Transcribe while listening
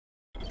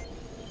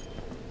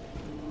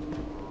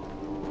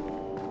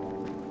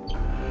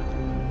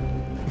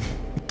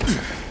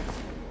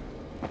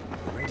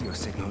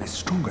is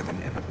stronger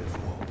than ever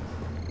before.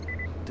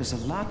 There's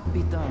a lot to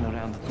be done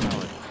around the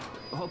tower.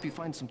 I hope you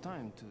find some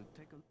time to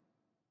take a...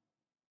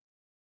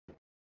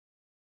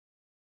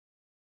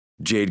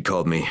 Jade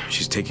called me.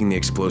 She's taking the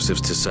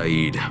explosives to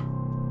Saeed.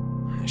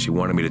 She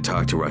wanted me to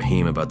talk to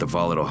Rahim about the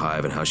volatile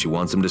hive and how she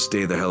wants him to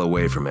stay the hell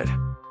away from it.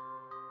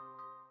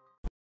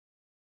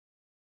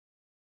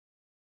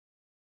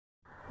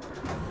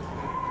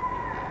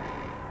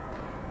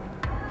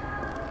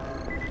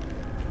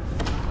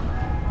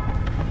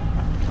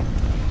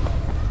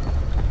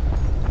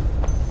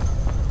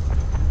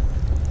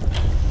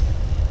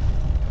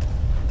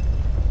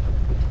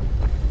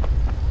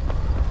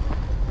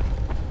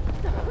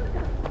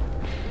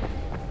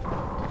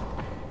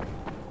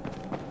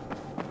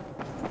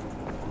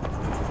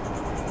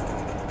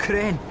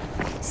 Crane,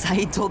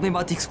 Saeed told me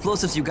about the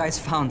explosives you guys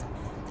found.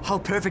 How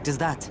perfect is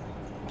that?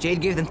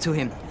 Jade gave them to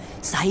him.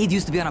 Saeed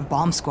used to be on a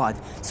bomb squad,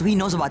 so he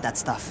knows about that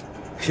stuff.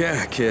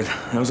 Yeah, kid.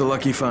 That was a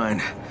lucky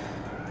find.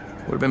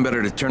 Would've been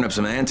better to turn up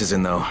some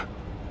antizin, though.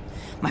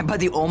 My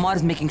buddy Omar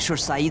is making sure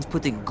Saeed's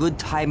putting good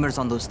timers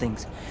on those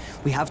things.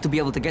 We have to be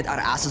able to get our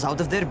asses out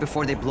of there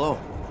before they blow.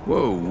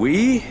 Whoa,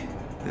 we?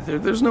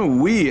 There's no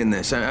we in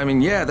this. I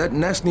mean, yeah, that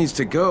nest needs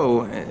to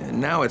go, and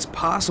now it's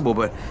possible,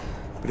 but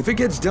if it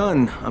gets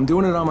done, I'm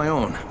doing it on my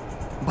own.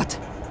 But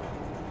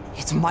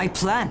it's my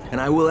plan.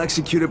 And I will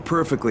execute it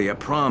perfectly, I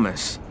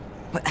promise.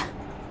 But...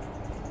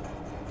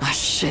 ah,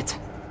 shit.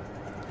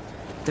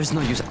 There's no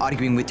use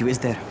arguing with you, is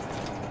there?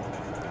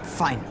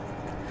 Fine.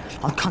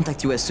 I'll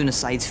contact you as soon as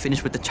Saeed's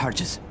finished with the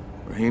charges.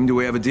 Rahim, do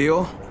we have a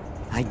deal?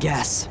 I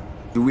guess.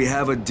 Do we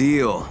have a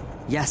deal?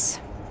 Yes.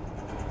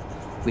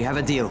 We have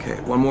a deal. Okay,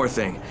 one more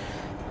thing.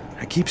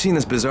 I keep seeing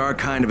this bizarre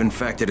kind of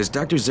infected. Is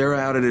Dr. Zera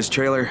out at his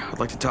trailer? I'd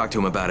like to talk to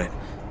him about it.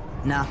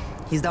 Nah,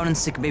 he's down in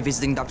sick bay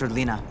visiting Dr.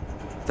 Lena.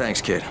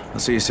 Thanks, kid. I'll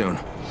see you soon.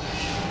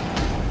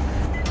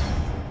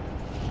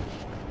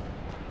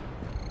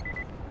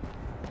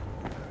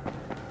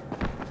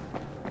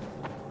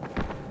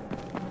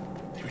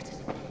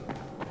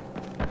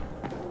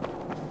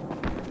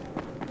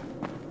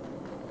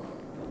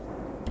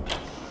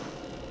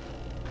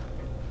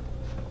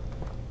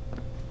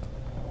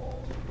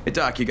 Hey,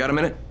 Doc, you got a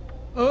minute?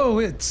 Oh,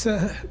 it's,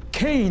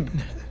 Kane.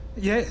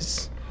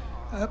 Yes.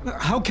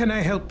 How can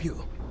I help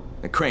you?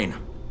 Crane.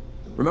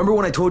 Remember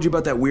when I told you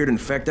about that weird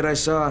infected I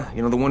saw?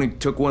 You know, the one who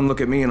took one look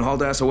at me and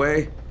hauled ass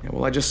away? Yeah,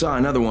 well, I just saw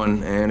another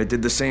one, and it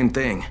did the same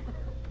thing.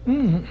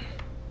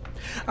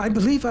 I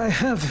believe I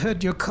have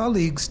heard your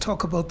colleagues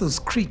talk about those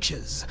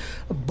creatures.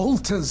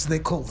 Bolters, they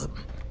call them.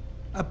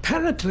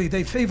 Apparently,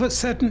 they favor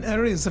certain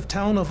areas of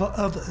town over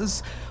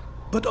others,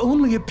 but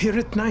only appear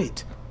at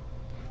night.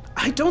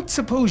 I don't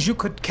suppose you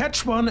could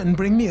catch one and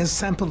bring me a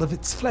sample of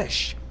its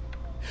flesh.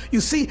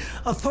 You see,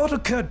 a thought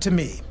occurred to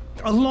me.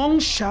 A long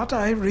shot,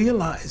 I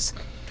realize.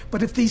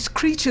 But if these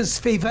creatures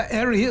favor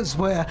areas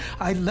where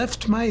I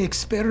left my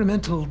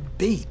experimental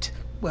bait,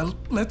 well,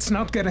 let's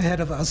not get ahead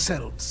of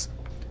ourselves.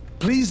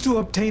 Please do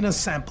obtain a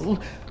sample,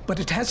 but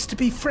it has to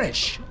be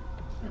fresh.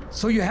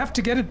 So you have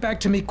to get it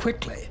back to me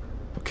quickly.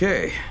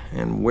 Okay,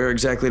 and where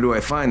exactly do I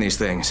find these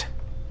things?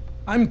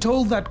 I'm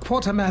told that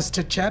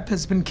quartermaster chap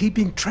has been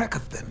keeping track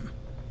of them.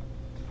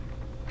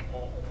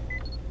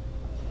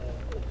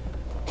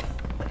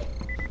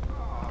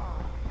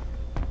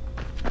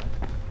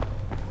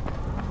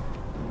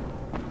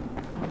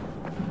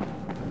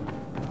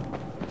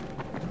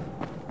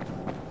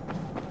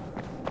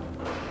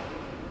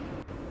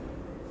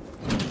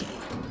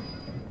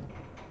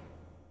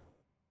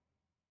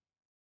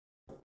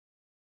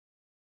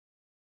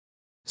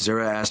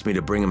 Zera asked me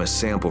to bring him a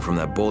sample from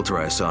that bolter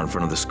I saw in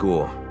front of the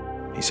school.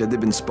 He said they'd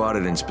been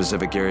spotted in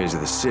specific areas of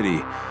the city,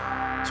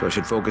 so I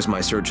should focus my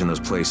search in those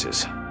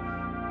places.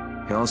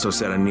 He also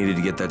said I needed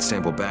to get that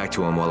sample back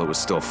to him while it was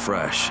still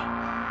fresh.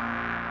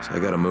 So I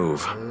gotta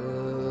move.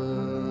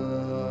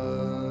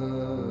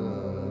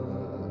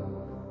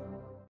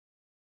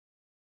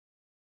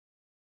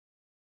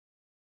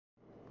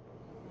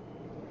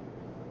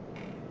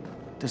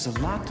 There's a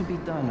lot to be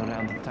done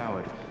around the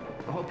tower.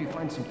 I hope you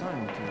find some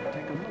time to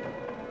take a look.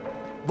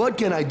 What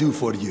can I do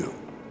for you?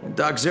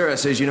 Doc Zera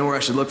says you know where I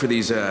should look for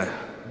these,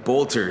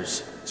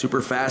 bolters.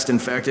 Super fast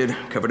infected,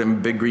 covered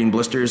in big green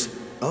blisters.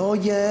 Oh,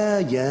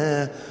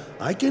 yeah.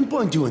 I can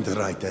point you in the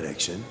right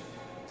direction.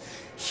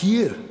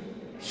 Here,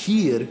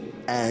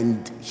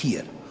 and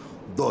here.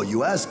 Though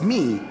you ask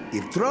me,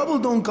 if trouble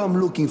don't come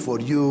looking for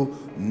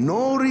you,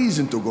 no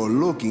reason to go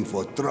looking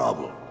for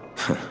trouble.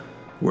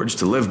 Words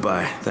to live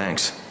by,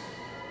 thanks.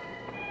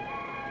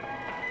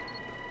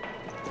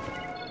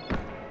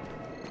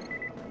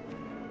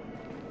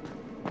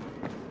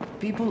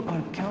 People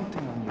are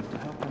counting on you to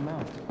help them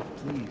out.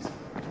 Please.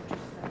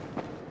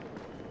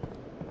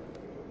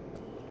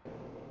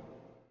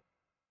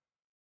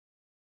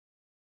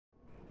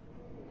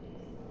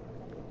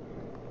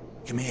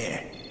 Come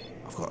here.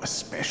 I've got a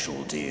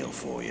special deal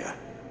for you.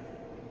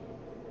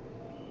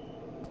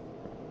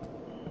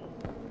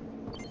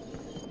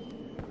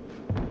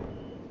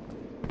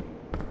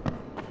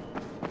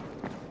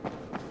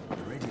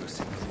 The radio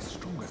signal is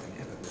stronger than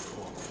ever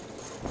before.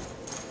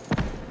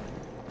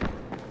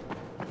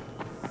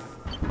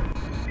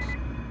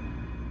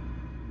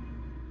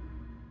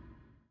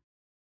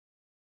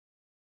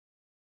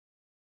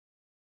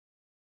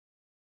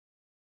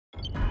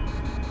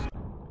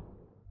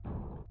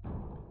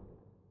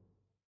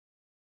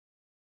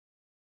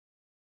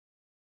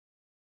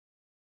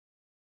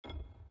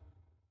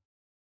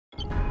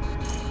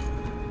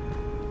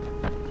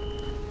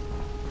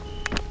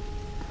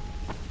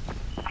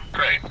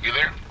 you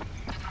there?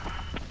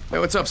 Hey,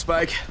 what's up,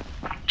 Spike?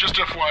 Just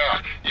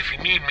FYI, if you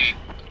need me,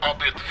 I'll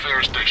be at the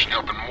ferry station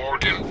helping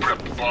Morgan prep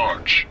the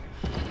barge.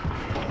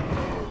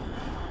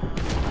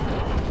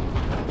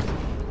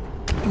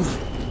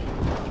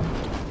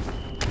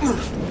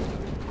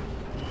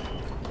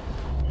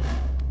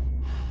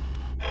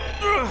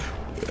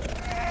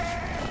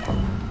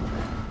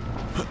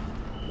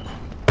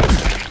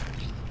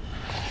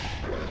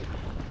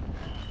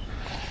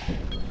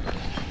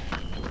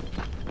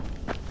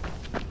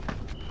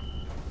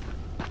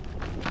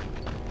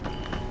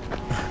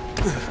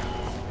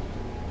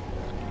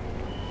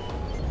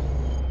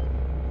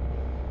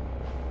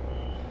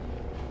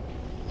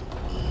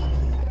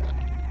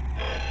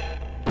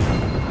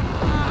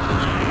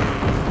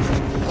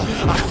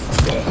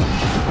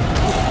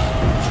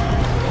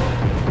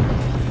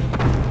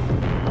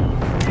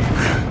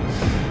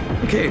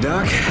 Okay,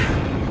 Doc.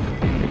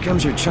 Here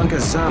comes your chunk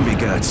of zombie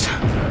guts.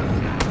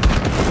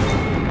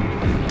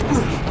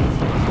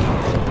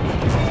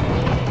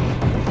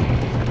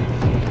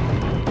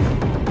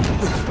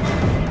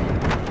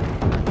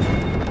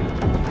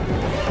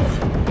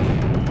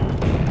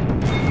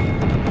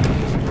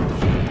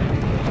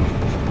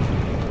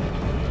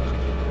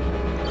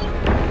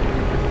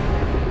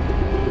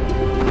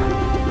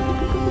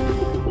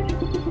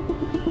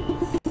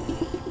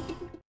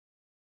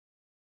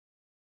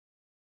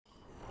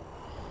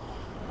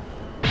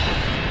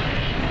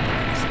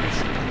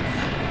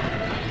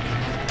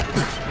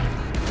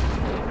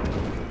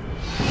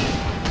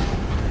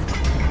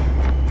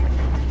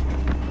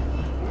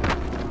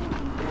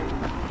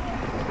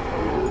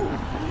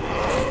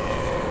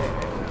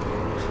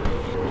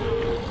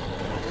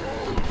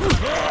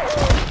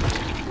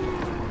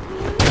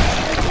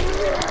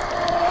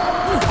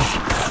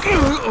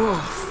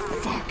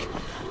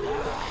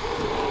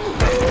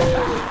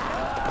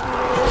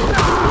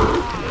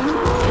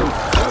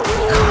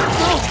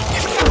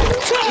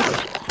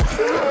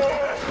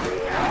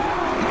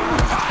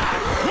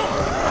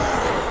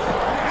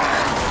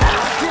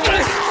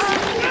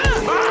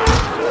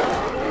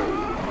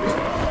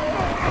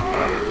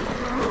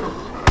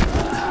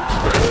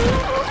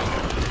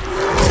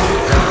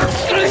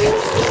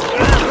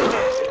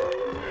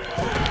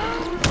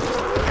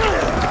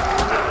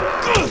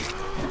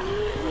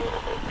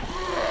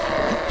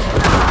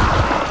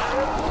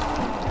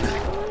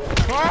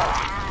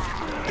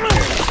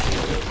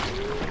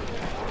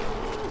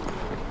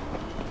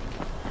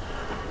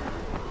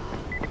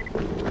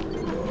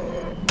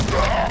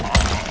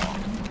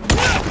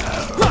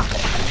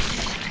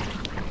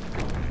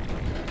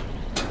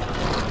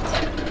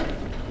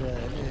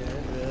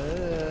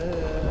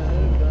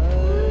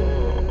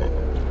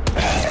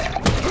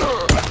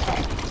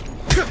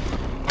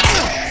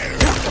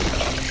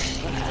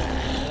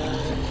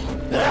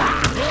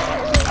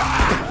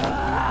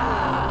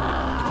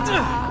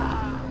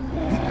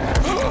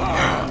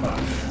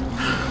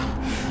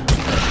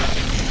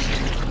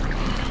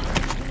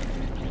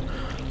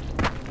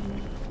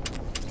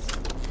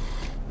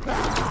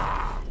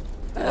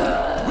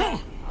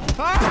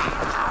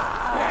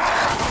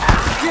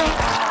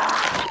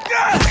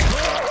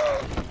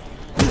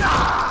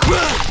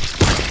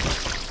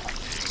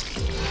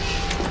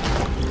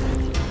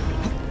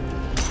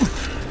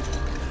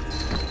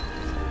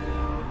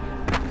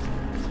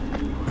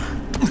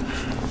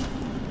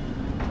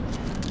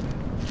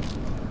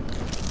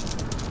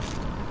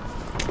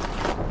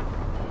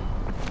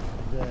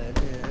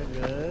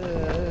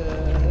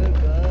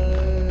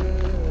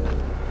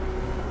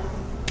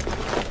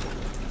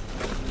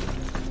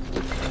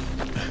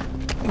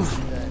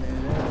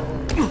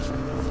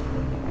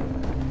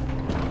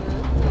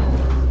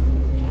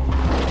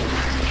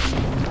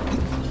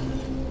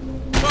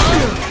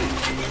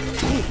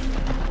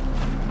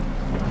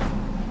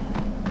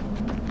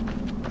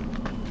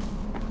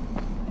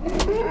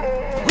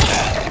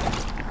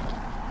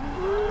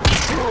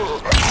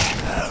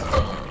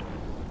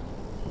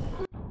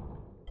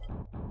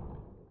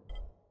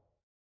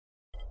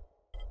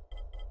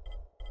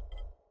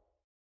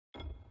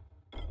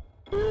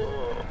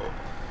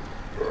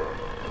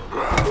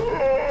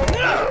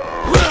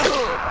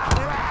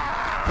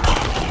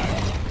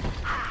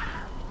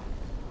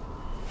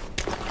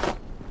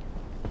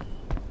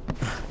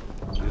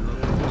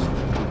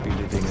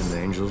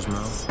 Angels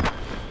now?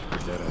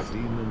 If there are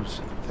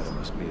demons, there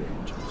must be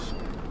angels.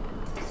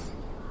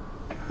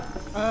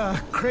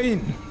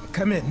 Crane,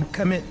 come in,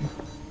 come in.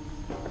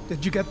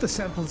 Did you get the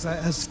samples I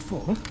asked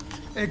for?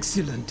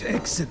 Excellent,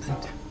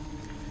 excellent.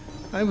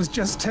 I was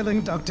just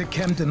telling Dr.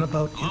 Camden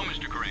about you. Hello,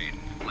 Mr. Crane.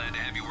 Glad to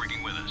have you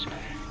working with us.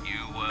 You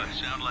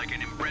sound like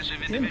an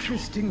impressive individual.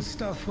 Interesting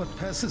stuff what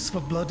passes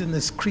for blood in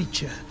this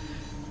creature.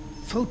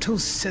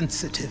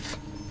 Photosensitive.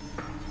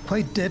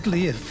 Quite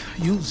deadly if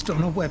used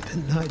on a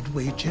weapon, I'd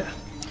wager.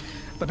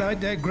 But I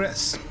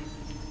digress.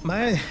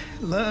 My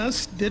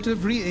last bit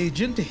of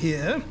reagent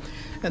here,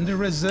 and a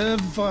reserve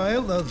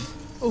vial of...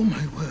 oh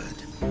my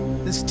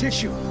word. This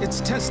tissue, it's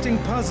testing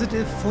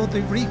positive for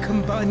the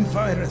recombined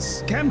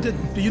virus. Camden,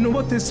 do you know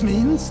what this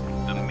means?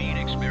 The mean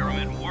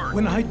experiment worked.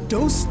 When I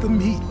dosed the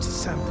meat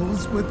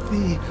samples with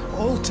the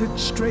altered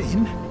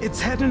strain, it's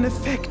had an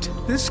effect.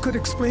 This could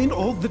explain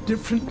all the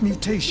different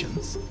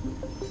mutations.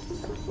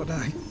 But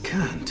I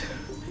can't.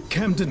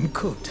 Camden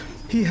could.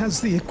 He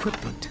has the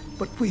equipment,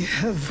 but we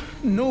have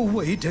no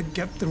way to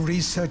get the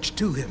research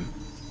to him.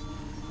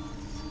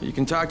 You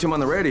can talk to him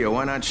on the radio.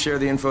 Why not share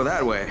the info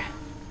that way?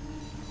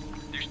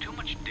 There's too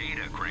much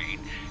data, Crane.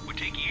 It would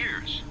take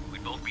years.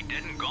 We'd both be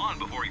dead and gone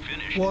before he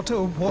finished.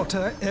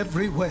 Water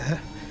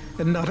everywhere,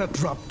 and not a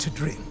drop to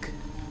drink.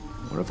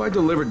 What if I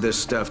delivered this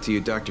stuff to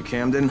you, Dr.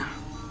 Camden?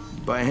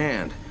 By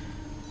hand.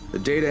 The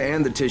data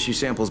and the tissue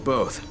samples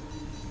both.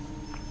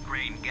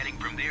 Crane, getting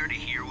from there to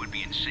here would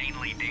be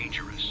insanely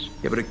dangerous.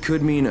 Yeah, but it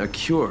could mean a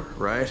cure,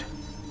 right?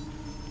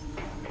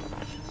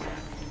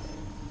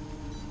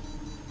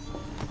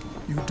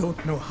 You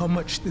don't know how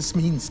much this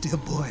means, dear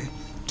boy.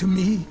 To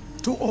me,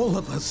 to all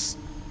of us.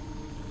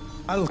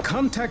 I'll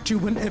contact you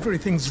when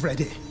everything's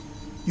ready.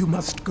 You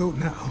must go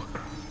now.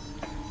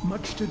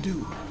 Much to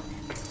do.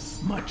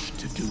 Much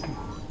to do.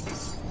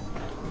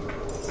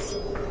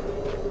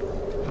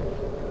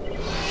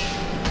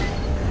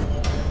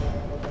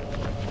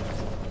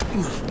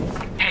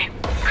 Hey,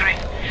 Crane,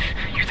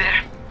 you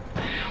there?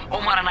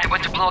 Omar and I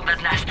went to blow up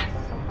that nest.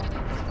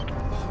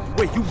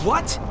 Wait, you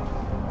what?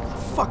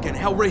 Fucking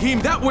hell, Rahim,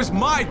 that was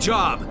my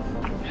job!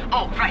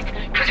 Oh, right,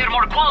 because you're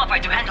more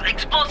qualified to handle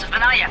explosives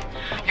than I am.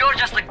 You're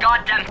just a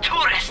goddamn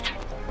tourist.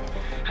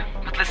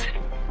 But listen,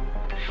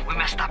 we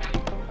messed up.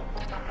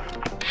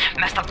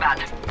 Messed up bad.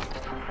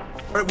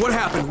 Alright, what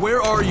happened?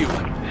 Where are you?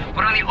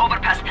 We're on the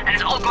overpass, and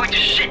it's all going to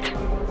shit.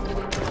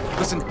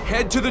 Listen,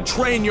 head to the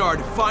train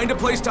yard. Find a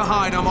place to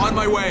hide. I'm on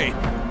my way.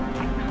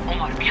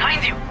 Omar,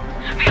 behind you!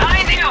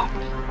 Behind you!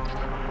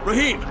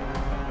 Rahim!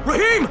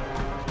 Rahim!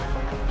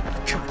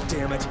 God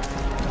damn it.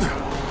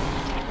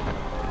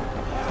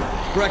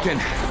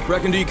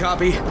 Brecken, do you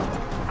copy?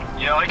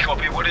 Yeah, I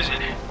copy. What is it?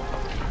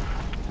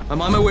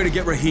 I'm on my way to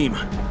get Rahim.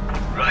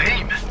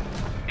 Rahim?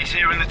 He's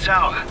here in the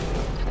tower.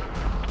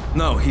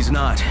 No, he's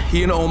not.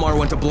 He and Omar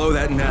went to blow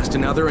that nest,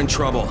 and now they're in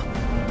trouble.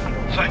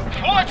 Like,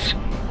 what?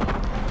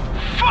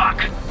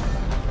 Fuck!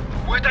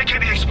 Where'd they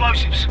get the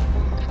explosives?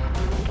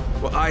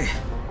 Well,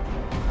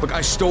 Look,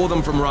 I stole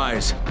them from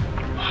Rise.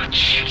 Oh,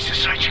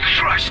 Jesus H.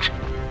 Christ!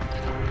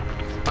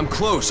 I'm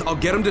close. I'll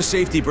get him to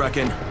safety,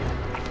 Brecken.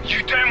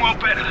 You damn well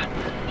better.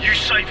 You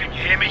save him,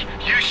 you hear me?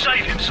 You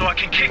save him so I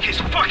can kick his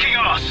fucking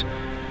ass!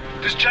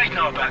 Does Jade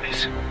know about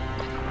this?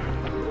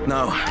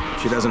 No,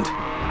 she doesn't.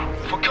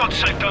 For God's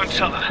sake, don't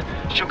tell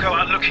her. She'll go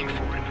out looking for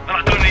him, and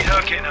I don't need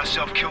her getting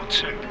herself killed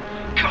too.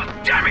 God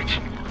damn it!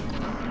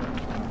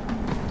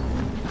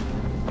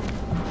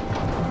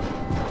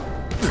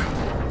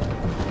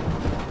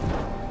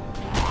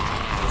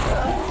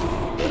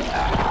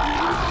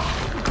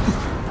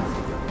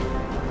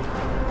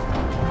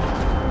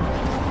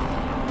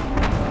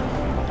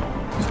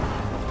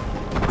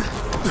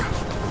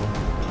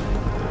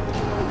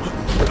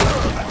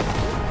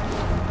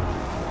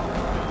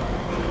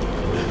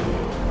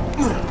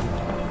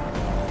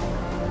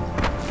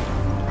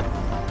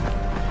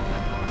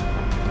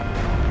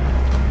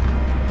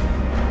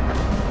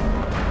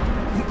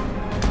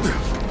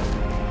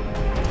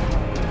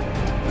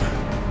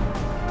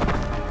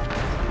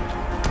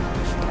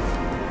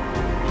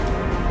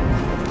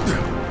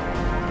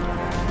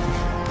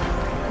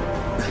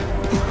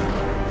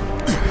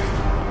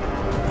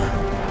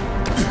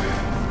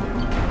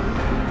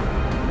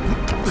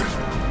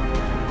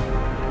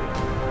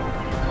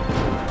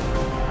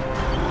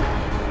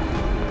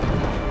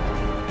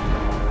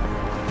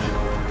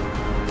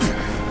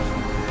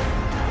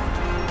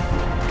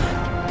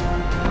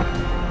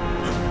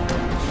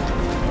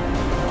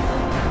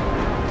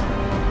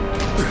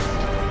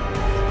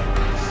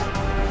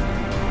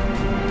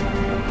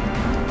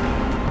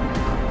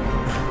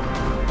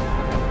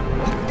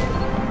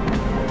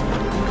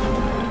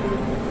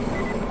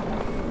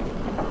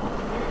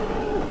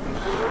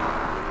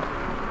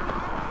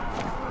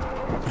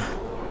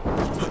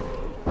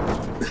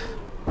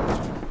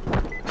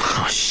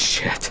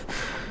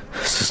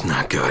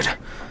 Good.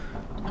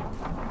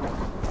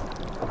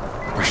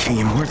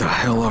 Rahim, where the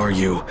hell are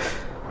you?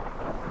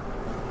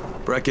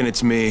 Brecken,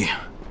 it's me.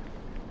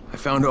 I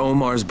found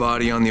Omar's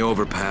body on the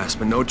overpass,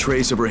 but no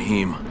trace of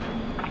Rahim.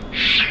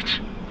 Shit.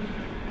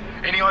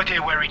 Any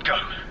idea where he'd go?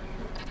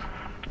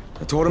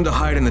 I told him to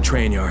hide in the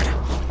train yard.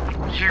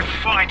 You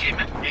find him,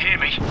 you hear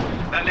me?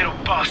 That little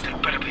bastard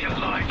better be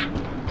alive.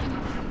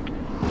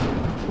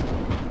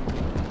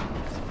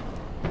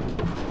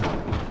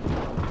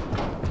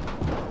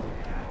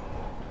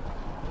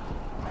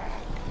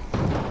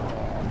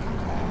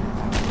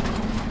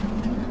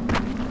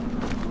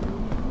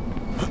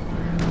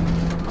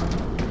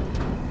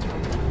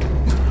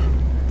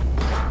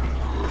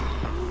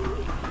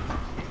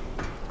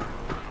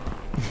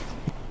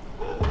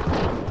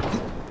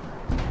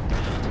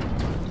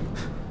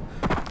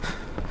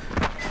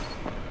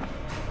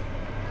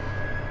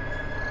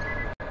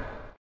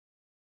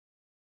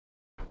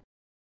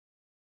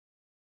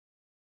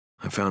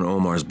 I found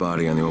Omar's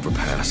body on the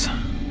overpass.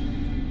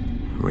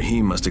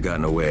 Rahim must have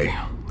gotten away.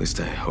 At least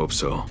I hope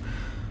so.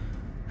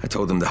 I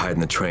told him to hide in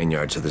the train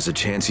yard, so there's a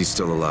chance he's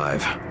still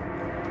alive.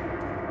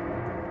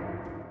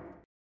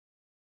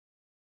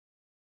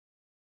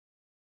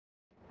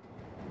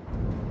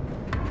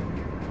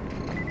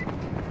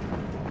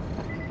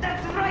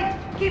 That's right!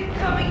 Keep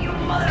coming, you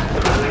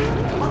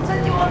motherfucker! I'll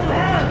send you all to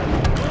hell!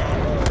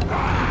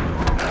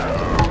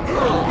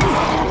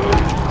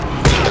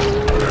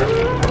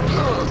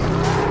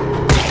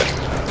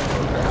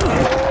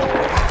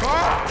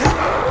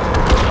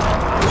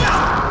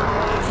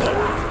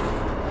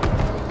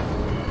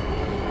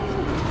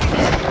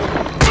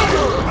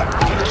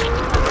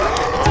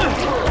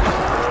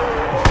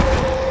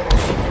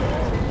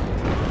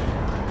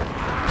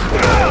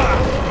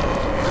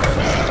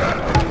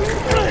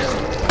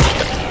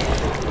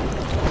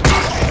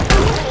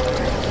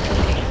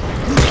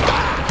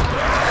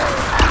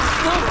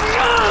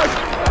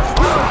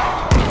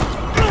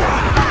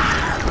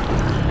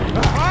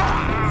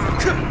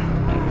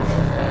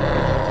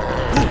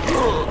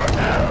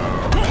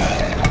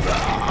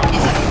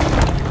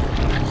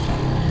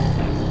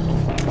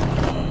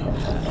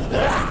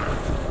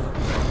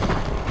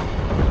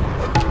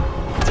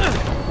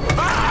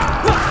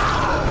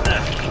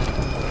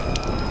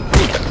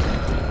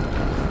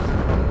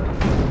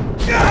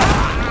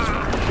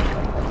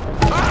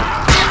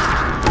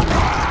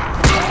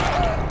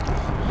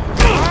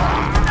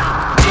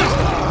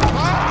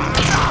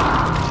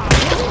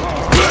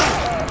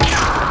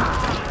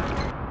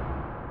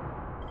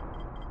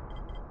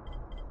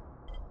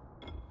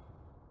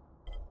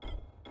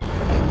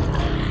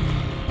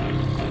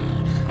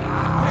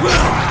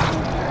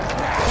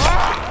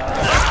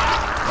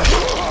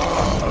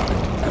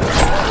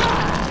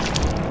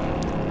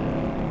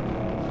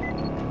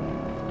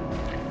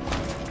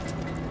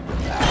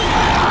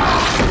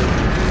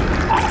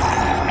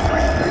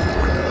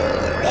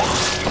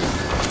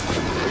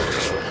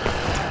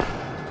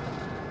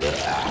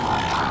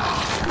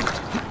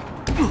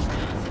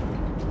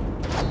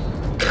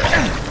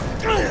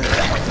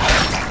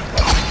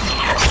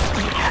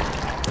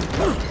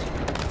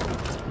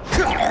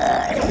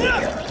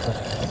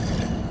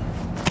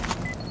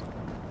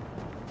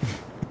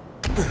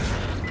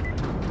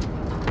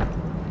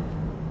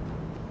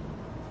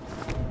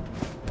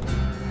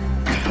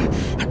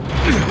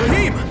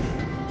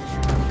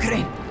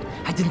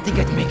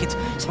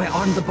 I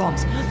armed the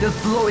bombs. They'll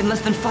blow in less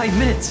than 5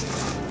 minutes.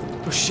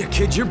 Oh shit,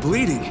 kid, you're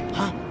bleeding.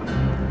 Huh?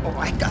 Oh,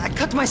 I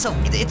cut myself.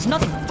 It's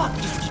nothing. Fuck,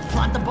 just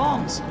plant the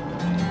bombs.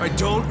 All right,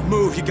 don't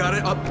move. You got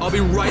it? I'll be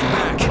right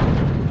back.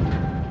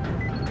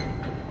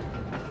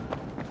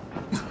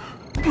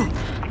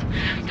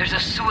 There's a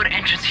sewer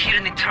entrance here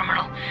in the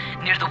terminal,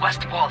 near the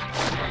west wall.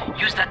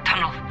 Use that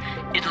tunnel.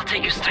 It'll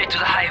take you straight to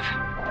the hive.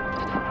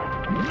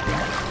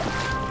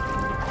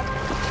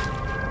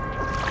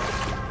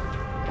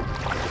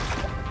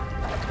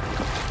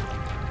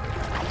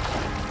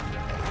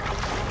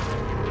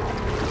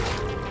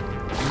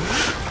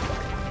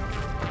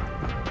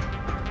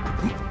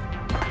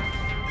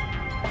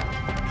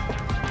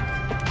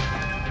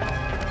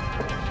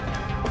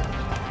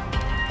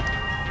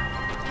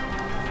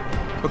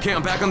 Okay,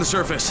 I'm back on the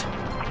surface.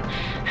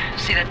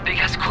 See that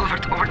big-ass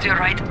culvert over to your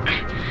right?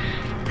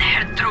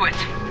 Head through it.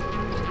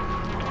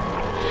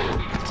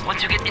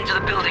 Once you get into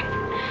the building,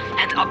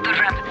 head up the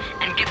ramp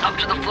and get up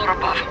to the floor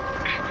above.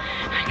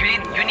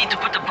 You need to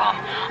put the bomb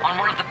on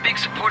one of the big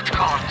support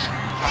columns.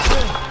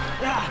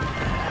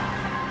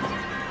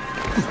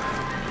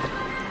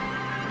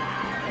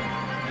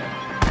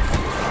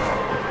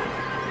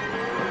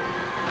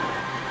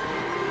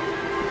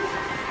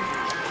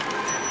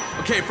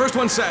 Okay, first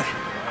one set.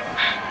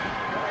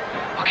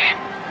 Okay.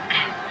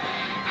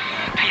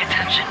 Pay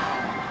attention.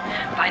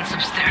 Find some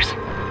stairs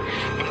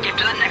and get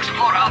to the next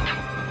floor up.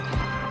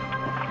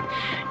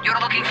 You're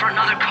looking for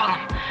another column,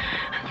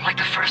 like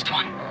the first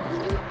one.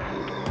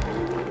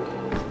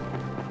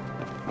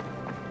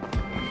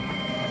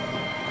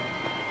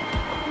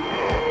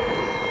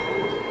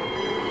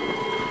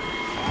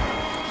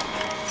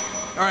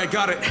 All right,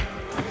 got it.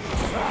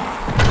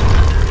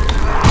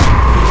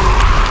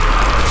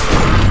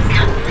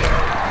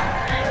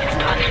 It's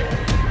done.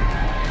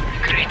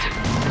 Great.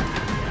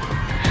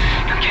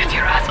 Now get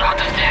your ass out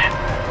of there.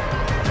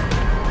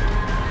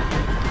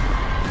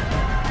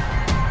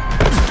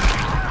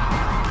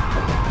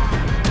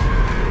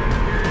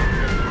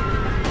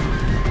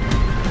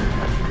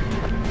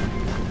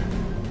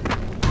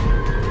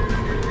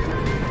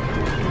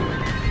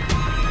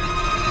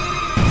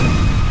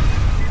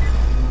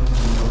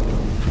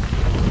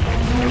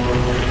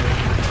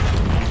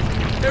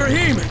 Hey,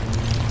 Rahim!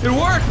 It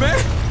worked, man!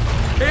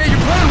 Hey, your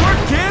plan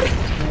worked, kid!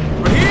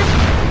 Rahim?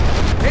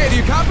 Hey, do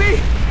you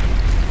copy?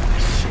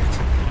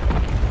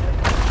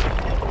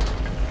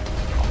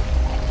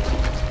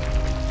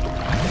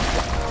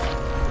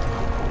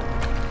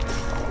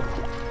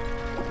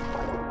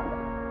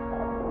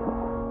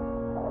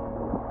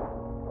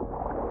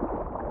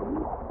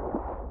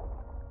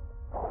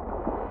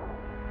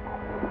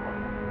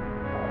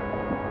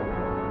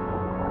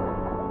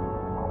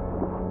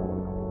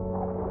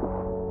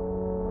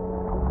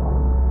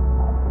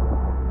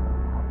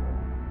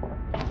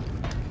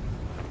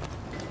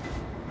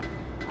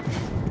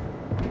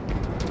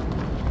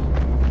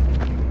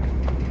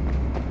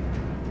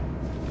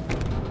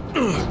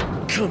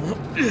 Come on.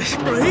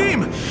 Rahim!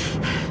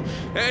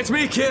 It's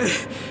me, kid.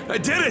 I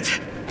did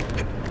it!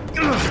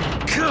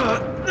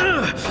 God.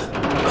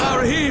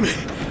 Rahim!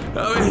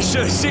 Oh, you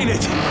should have seen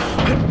it.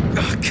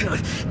 Oh, God.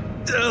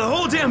 The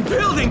whole damn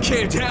building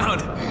came down!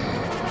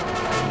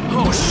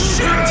 Oh,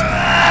 shit!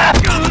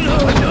 No,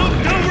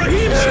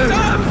 Rahim,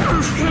 stop!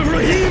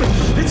 Rahim,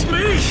 it's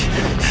me!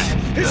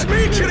 It's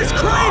me, kid, it's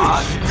Crane!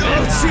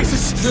 Oh,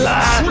 Jesus!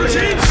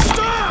 Rahim,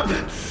 stop!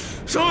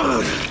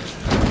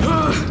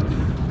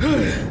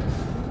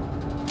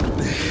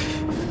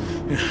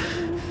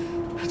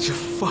 That's a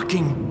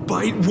fucking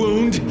bite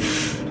wound.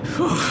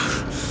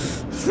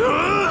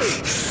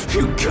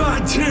 You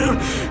goddamn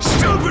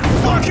stupid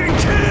fucking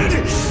kid!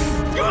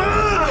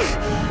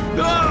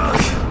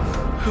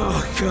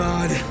 Oh,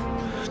 God.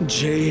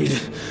 Jade.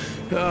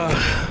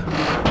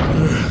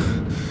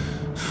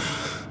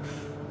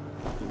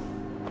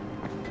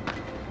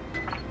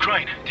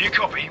 Crane, do you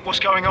copy? What's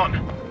going on?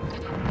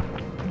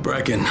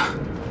 Brecken.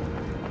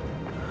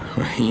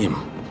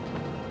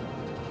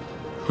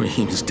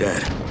 Rahim's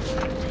dead.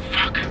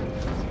 Fuck.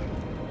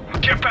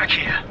 Get back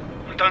here.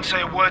 And don't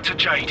say a word to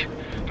Jade.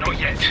 Not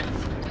yet.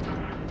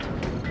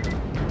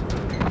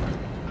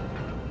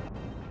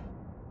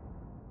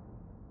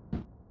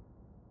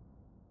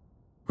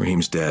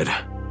 Rahim's dead.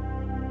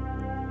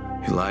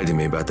 He lied to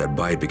me about that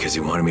bite because he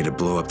wanted me to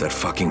blow up that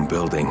fucking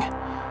building.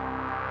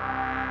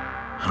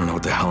 I don't know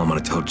what the hell I'm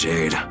gonna tell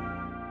Jade.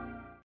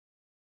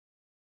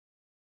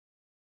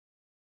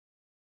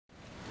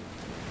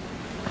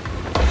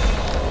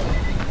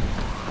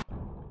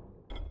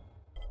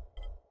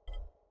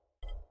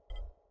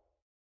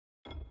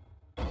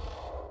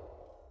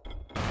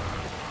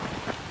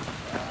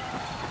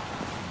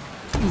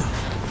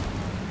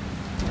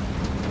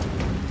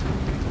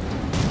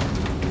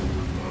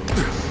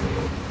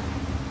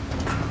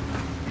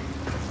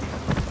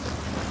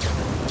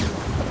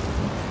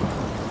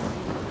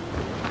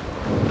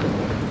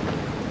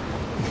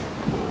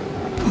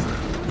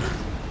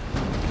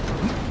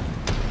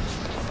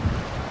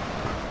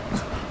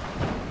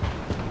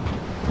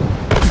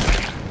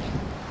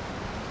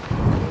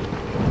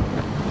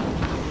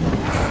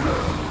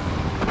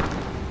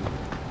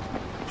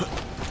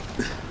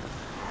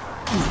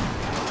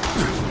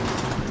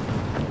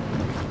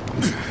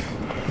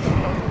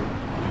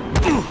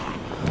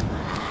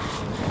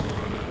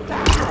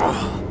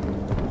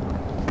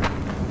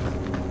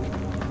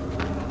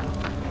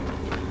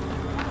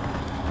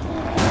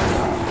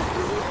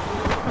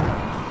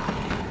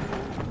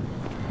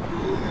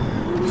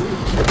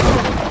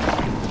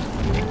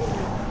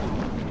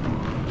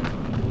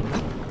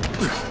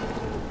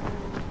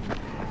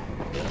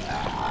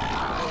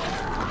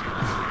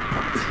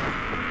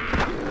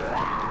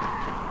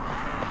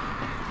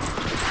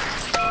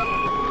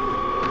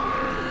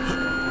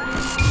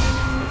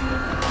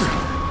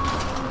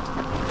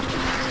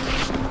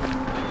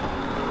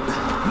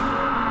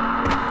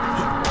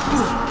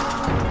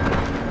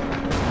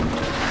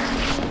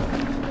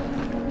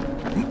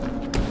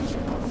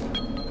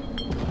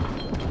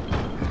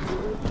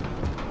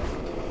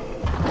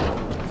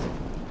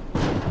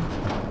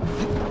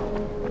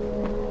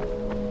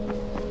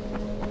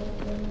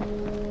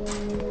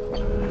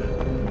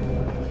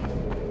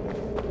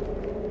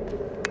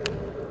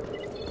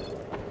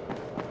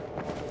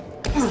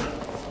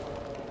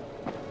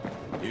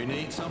 You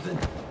need something?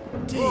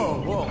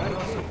 Whoa.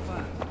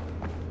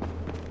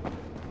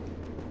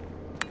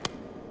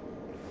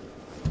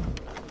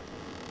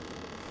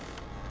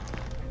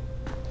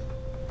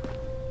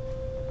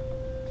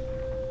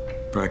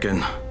 Brecken.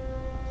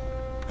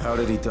 How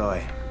did he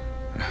die?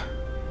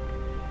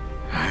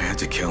 I had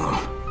to kill him.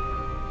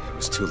 It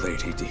was too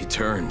late. He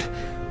turned.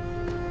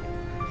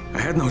 I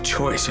had no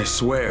choice, I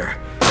swear.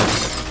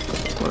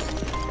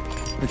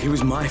 Look, he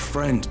was my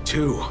friend,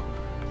 too.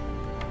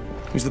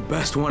 He was the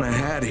best one I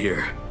had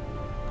here.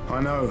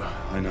 I know.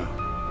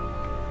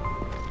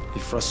 He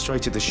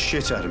frustrated the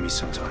shit out of me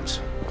sometimes.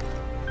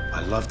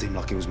 I loved him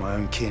like he was my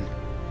own kin.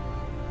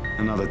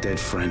 Another dead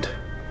friend.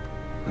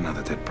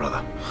 Another dead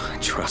brother. I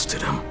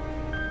trusted him.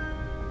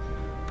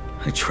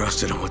 I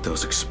trusted him with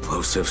those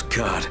explosives.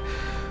 God,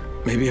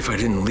 maybe if I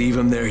didn't leave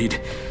him there,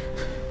 he'd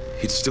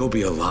still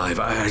be alive.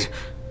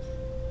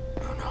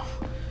 Oh no.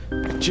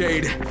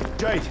 Jade!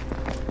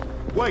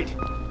 Wait!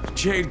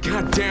 Jade,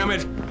 God damn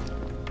it!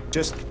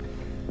 Just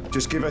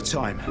give her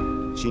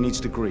time. She needs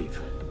to grieve.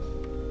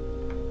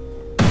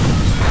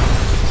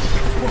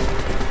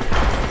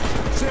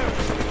 Sarah!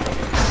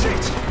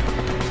 Shit!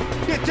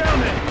 Get down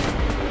there!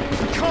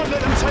 We can't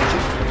let them take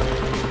it!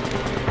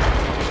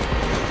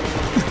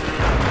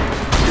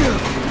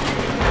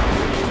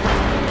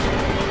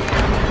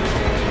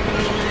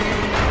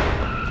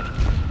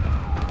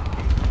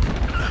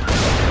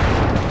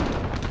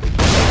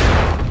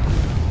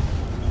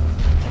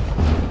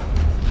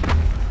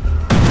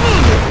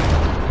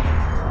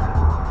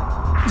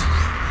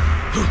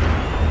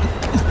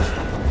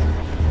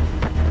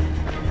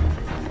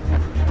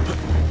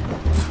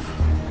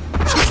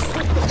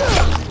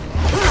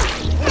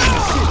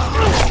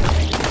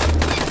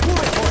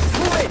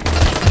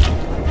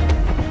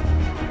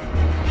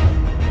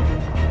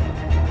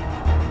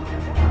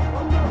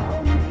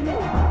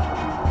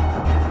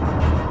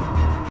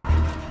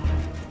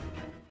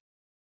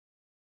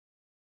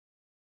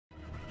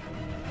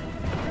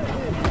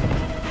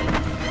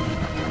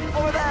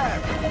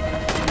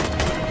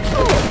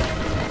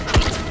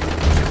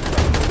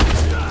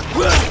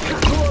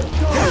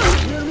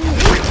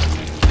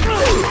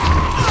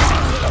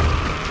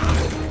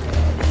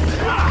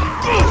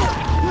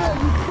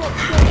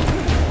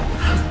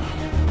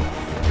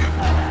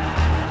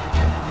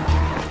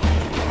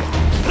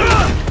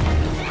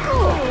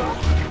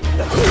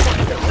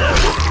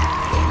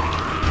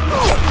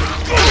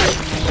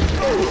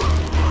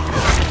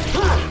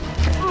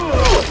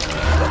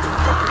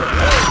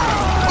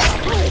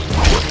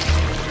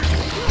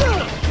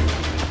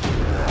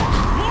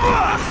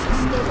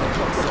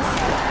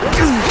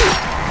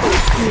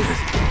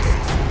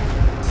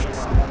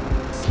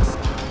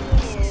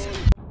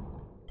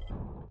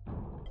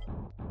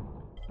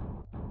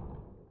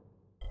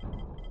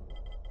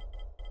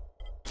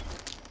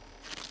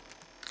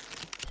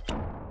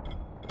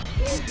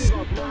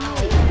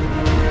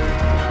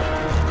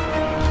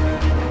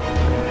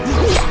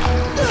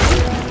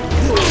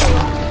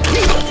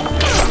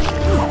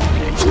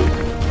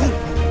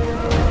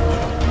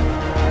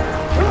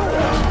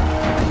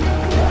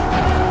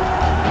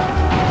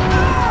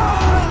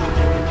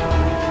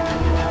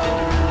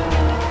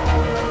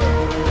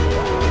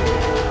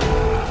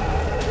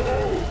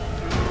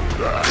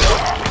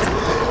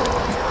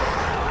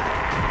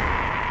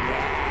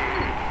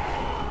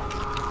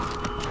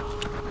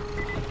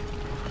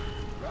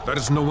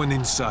 There's no one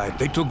inside.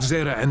 They took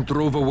Zere and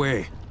drove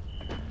away.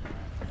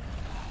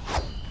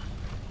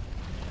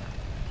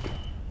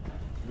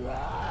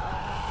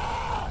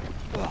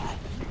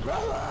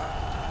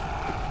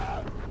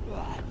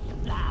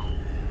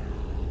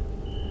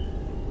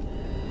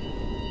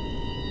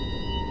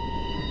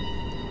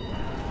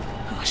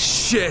 Oh,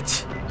 shit!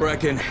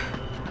 Brecken.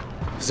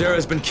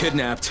 Zere's been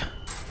kidnapped.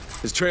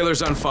 His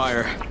trailer's on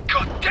fire.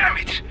 God damn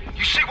it!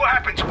 You see what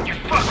happens when you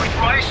fuck with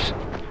Rice?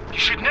 You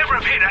should never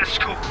have hit that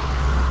school.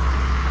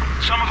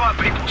 Some of our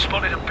people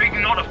spotted a big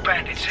knot of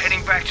bandits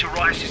heading back to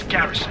Rice's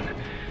garrison.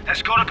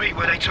 That's gotta be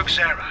where they took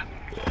Zere.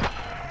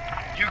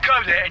 You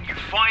go there and you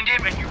find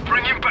him and you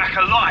bring him back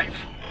alive.